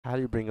How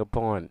do you bring up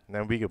porn?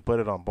 Then we could put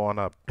it on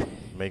Pornhub,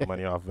 make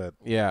money off it.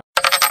 Yeah.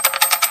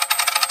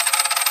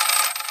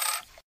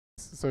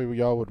 So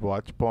y'all would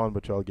watch porn,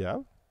 but y'all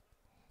gab?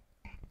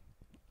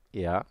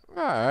 Yeah.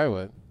 I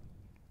would.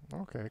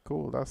 Okay,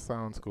 cool. That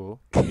sounds cool.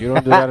 You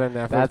don't do that in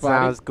Netflix That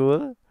party? sounds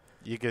cool.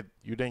 You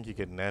think you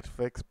could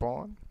Netflix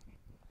porn?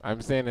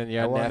 I'm saying in I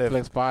your wonder if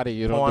Netflix party,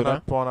 you don't do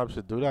that? Pornhub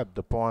should do that.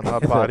 The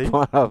Pornhub party.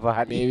 Pornhub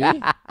party.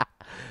 Maybe.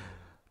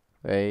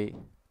 Hey,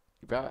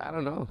 I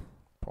don't know.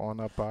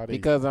 Pornhub party.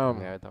 Because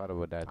Yeah, I thought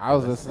about that. I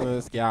was listening to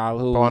this gal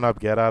who Pornhub,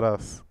 get at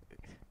us.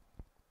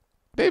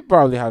 they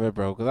probably have it,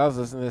 bro. Because I was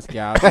listening to this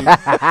gal.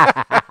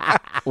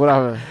 She,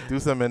 whatever. Do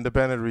some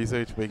independent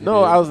research.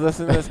 No, I was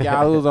listening to this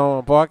gal who was on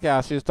a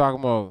podcast. She was talking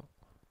about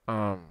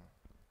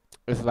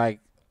it's like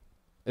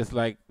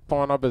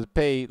Pornhub is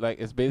paid, like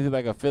it's basically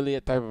like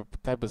affiliate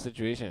type of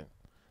situation.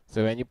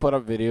 So when you put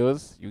up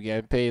videos, you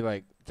get paid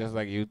like just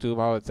like YouTube,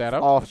 how it's set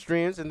up. Off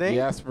streams and things.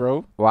 Yes,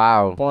 bro.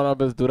 Wow.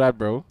 Pornhub is do that,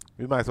 bro.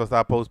 We might as well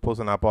start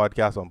posting our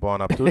podcast on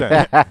Pornhub too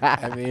then.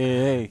 I mean,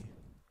 hey.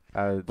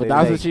 But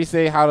that's what she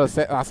say.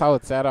 That's how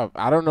it's set up.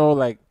 I don't know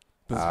like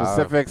the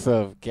specifics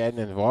of getting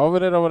involved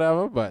with it or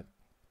whatever, but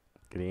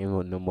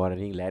no more than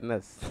he letting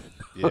us.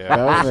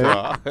 Yeah,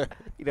 for sure.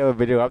 You know a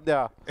video up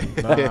there.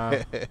 nah.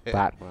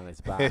 Batman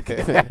is back.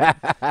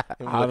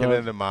 I'm looking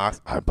in the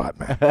mask. I'm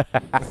Batman.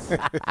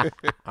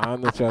 I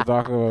don't know what you're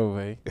talking about,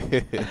 man.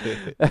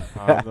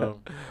 I don't know.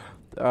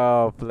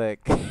 Oh,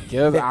 flick.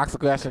 Just ask a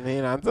question, he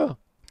ain't answer.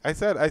 I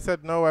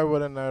said no. I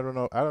wouldn't. I don't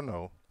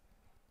know.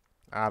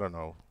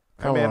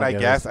 Come I mean, on, I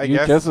guess. you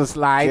just was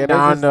sliding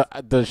down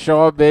the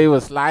shore, bay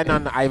was sliding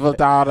on the Eiffel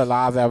Tower the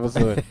last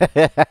episode.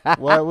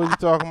 What was you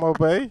talking about,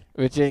 babe?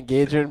 With your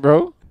engagement,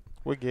 bro?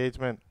 What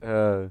engagement?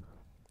 Uh,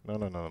 No,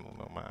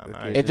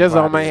 man. It's just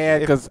on my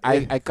head If- because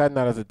I cut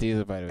that as a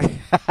teaser, by the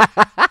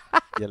way.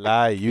 You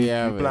lie. You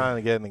man. plan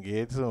to get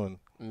engaged soon.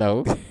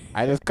 No,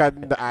 I just cut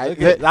the.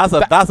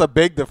 That's a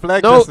big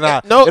deflection. No,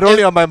 now. no, It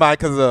only on my mind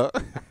because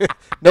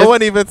no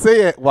one even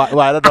say it. Why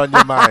that on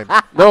your mind?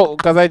 No,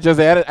 because I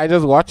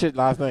just watched it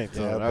last night.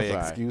 So Yeah, that's big why.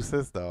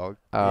 excuses, dog.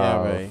 Yeah,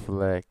 oh, right.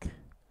 flick.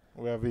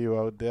 Whoever you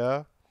out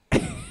there,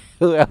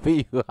 Whoever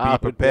you be are.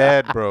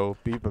 prepared, bro.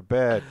 Be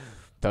prepared.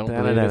 Don't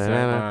believe it's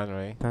man,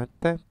 right? Dun,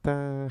 dun,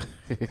 dun.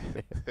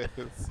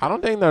 I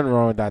don't think nothing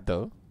wrong with that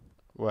though.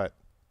 What?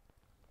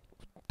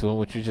 Doing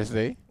what you just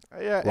say.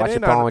 Yeah, Watch it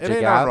ain't, your porn not, with it your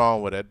ain't gal. nothing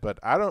wrong with it, but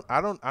I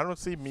don't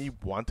see me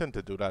wanting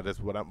to do that. Is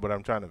what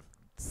I'm trying to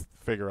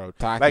figure out.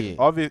 Tacky. Like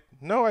obvious.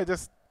 No, I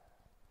just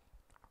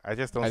don't I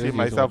see just used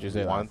what myself you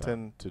said last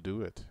wanting to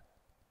do it.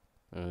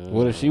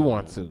 What if she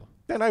wants to?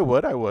 Then I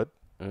would.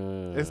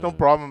 It's no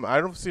problem. I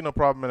don't see no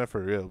problem in it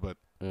for real. But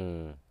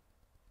Mm.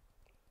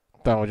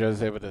 Don't what you just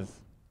say with this.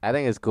 I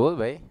think it's cool,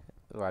 babe.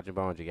 Watching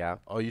porn with your gal.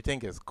 oh, you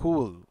think it's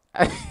cool?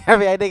 I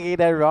mean, I think ain't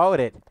nothing wrong with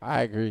it.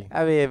 I agree.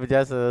 I mean, if it's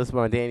just a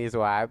spontaneous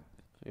vibe,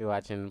 you're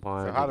watching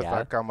porn So with how your does gal.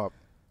 that come up?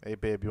 Hey,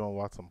 babe, you want to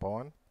watch some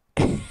porn?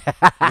 you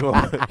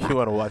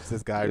want to watch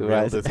this guy You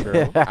rail watch- this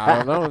girl?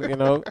 I don't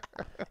know.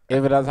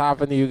 If it does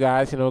happen to you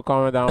guys,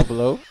 comment down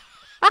below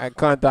and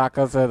contact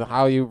us on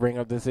how you bring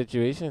up the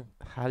situation.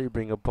 How do you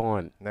bring up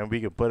porn? And then we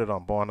can put it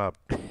on Pornhub,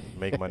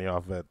 make money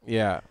off it.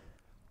 Yeah.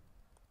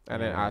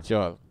 And then at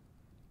y'all.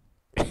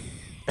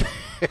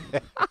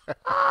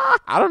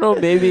 I don't know.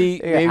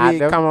 Maybe Yeah,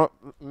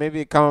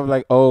 it come up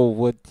like, oh,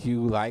 what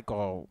you like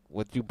or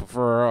what you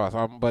prefer or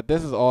something. But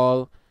this is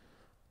all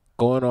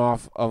going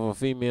off of a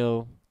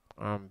female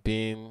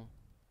being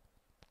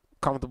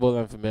comfortable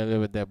and familiar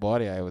with their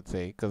body, I would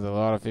say, because a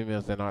lot of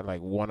females they're not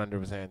like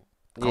 100%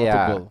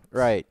 Yeah, comfortable.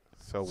 right.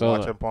 So, So-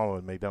 watching porn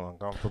would make them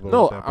uncomfortable.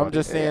 No, with their I'm body.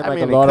 just saying I like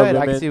mean, a lot of I can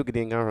women. see who could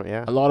come from,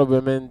 yeah. A lot of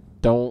women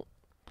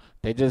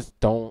they just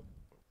don't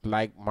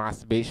like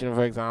masturbation,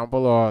 for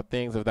example, or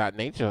things of that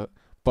nature,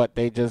 but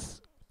they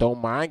just don't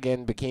mind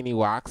getting bikini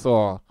wax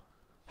or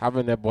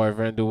having their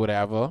boyfriend do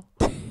whatever.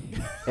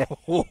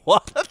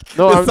 What?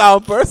 No, It I'm,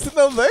 sound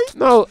personal, mate.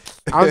 no,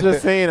 I'm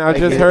just saying. I've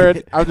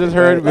just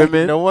heard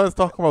women. No one's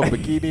talking about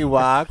bikini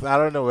wax. I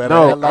don't know where the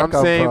No, hell that I'm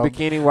come saying from.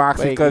 bikini wax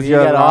Wait, because you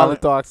you're got all the allowing.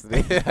 talks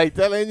today. I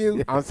telling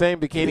you. I'm saying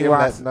bikini Leave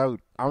wax. that note.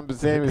 I'm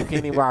saying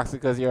bikini wax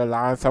because you're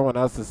allowing someone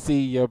else to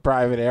see your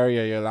private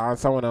area. You're allowing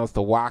someone else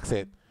to wax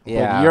it.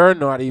 Yeah. But you're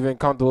not even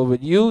comfortable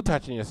with you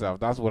touching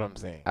yourself. That's what I'm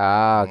saying.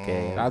 Ah,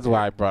 okay. That's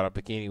why I brought up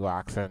bikini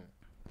wax and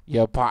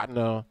your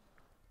partner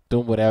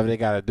doing whatever they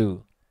gotta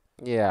do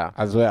Yeah.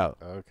 as well.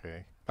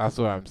 Okay. That's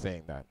why I'm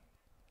saying that.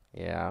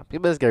 Yeah.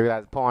 People just gotta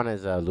realize porn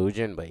is an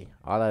illusion, but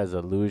all that is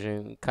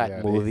illusion. Cut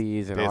Yeah,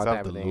 movies and They all have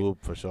type the of things.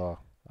 lube for sure.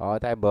 All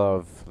type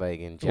of like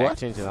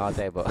injections and all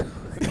type of.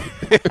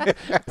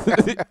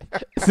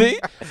 See,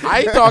 I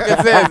ain't talking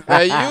sense. Now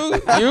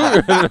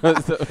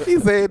you. He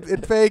said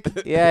it fake.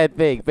 Yeah, it's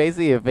fake.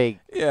 Basically, it's fake.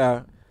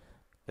 Yeah.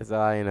 It's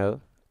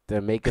all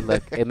to make it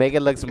look. It make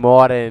it look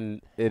more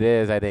than it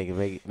is. I think it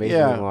makes it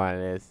Yeah. look more than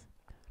it is.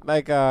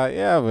 Like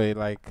yeah, but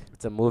like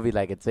It's a movie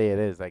like it say it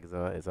is. Like it's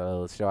a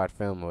little short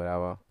film or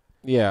whatever.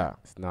 yeah,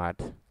 It's not.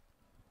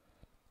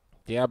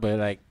 but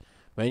like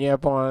when you hear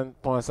porn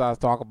stars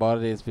talk about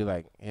it, it's be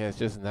like, yeah, it's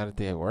just another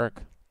day at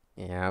work.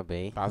 Yeah, I'll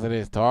be. After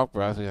this talk,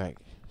 bro, I was like,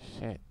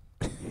 shit,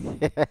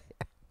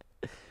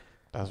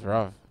 that's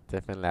rough.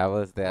 Different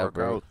levels there, Work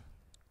bro. out.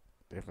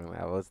 Different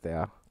levels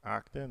there.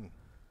 Acting.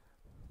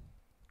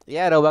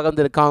 Yeah, though. Welcome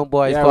to the Kong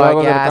Boys Yeah, podcast.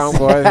 welcome to the Kong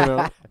Boys. You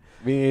know,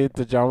 we need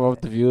to jump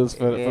up the views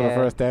for the Yeah.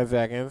 first 10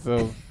 seconds.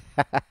 So,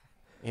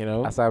 you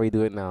know, That's how we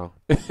do it now.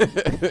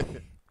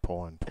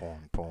 Porn.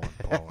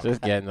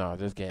 just getting off.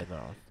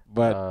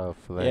 But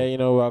yeah, you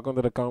know, welcome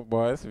to the Kong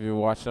Boys. If you're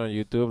watching on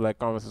YouTube, like,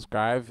 comment,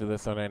 subscribe. If you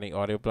listen on any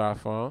audio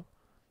platform,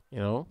 you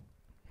know,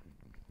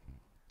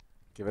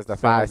 give us the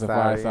send us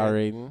 5-star. a 5-star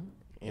rating.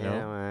 You Yeah,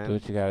 know, man. do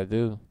what you gotta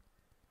do.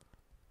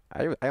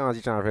 I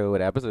honestly trying to figure out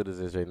what episode this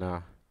is right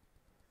now.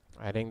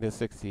 I think this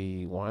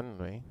 61,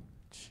 right?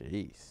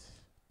 Jeez.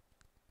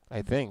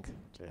 I think.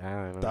 I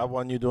don't know. That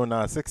one you doing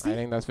 60? I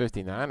think that's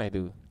 59. I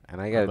do. And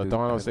I got the to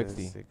Dawn do of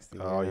 60.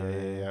 Oh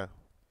yeah.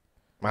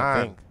 I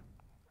Man, think.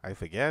 I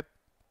forget.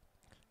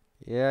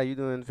 Yeah, you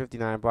doing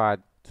 59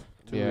 pod.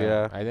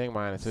 Yeah, I think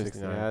mine is 60,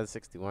 59. yeah,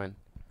 61.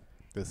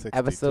 The 62.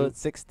 Episode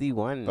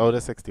 61. Oh, the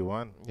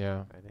 61.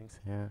 Yeah. I think so,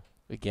 yeah.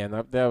 We getting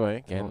up there,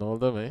 man. Getting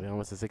older, We man.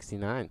 almost to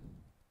 69.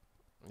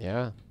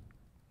 Yeah.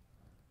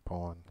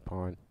 Porn.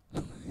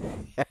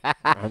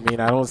 I mean,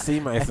 I don't see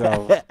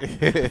myself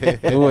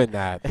doing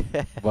that.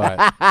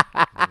 But,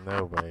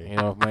 No way. you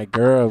know, if my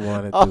girl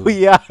wanted Oh, to,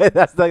 yeah.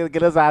 That's not going to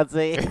get us out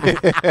say.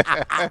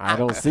 I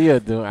don't see her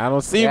doing I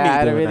don't see me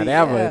doing that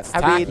ever. It's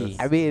tacky.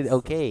 I mean,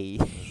 okay.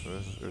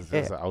 It's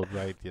just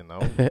outright,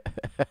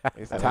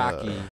 It's tacky.